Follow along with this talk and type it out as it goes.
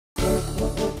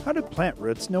How do plant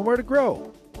roots know where to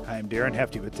grow? Hi, I'm Darren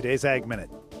Hefty with today's Ag Minute.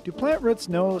 Do plant roots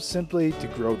know simply to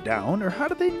grow down, or how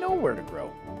do they know where to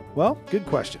grow? Well, good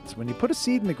questions. When you put a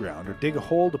seed in the ground or dig a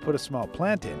hole to put a small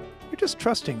plant in, you're just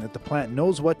trusting that the plant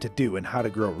knows what to do and how to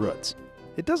grow roots.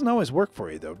 It doesn't always work for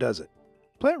you though, does it?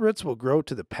 Plant roots will grow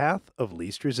to the path of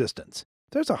least resistance.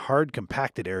 If there's a hard,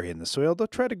 compacted area in the soil, they'll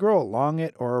try to grow along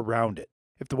it or around it.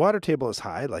 If the water table is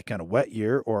high, like on a wet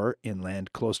year or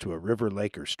inland close to a river,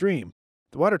 lake, or stream,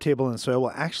 the water table in the soil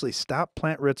will actually stop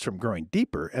plant roots from growing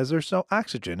deeper as there's no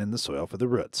oxygen in the soil for the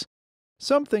roots.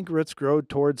 Some think roots grow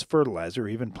towards fertilizer or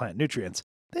even plant nutrients.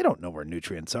 They don't know where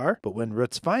nutrients are, but when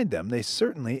roots find them, they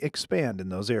certainly expand in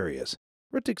those areas.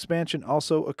 Root expansion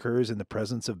also occurs in the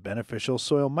presence of beneficial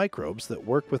soil microbes that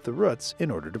work with the roots in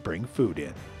order to bring food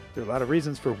in. There are a lot of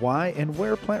reasons for why and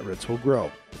where plant roots will grow.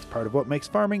 It's part of what makes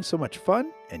farming so much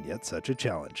fun and yet such a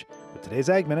challenge. With today's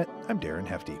Ag Minute, I'm Darren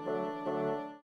Hefty.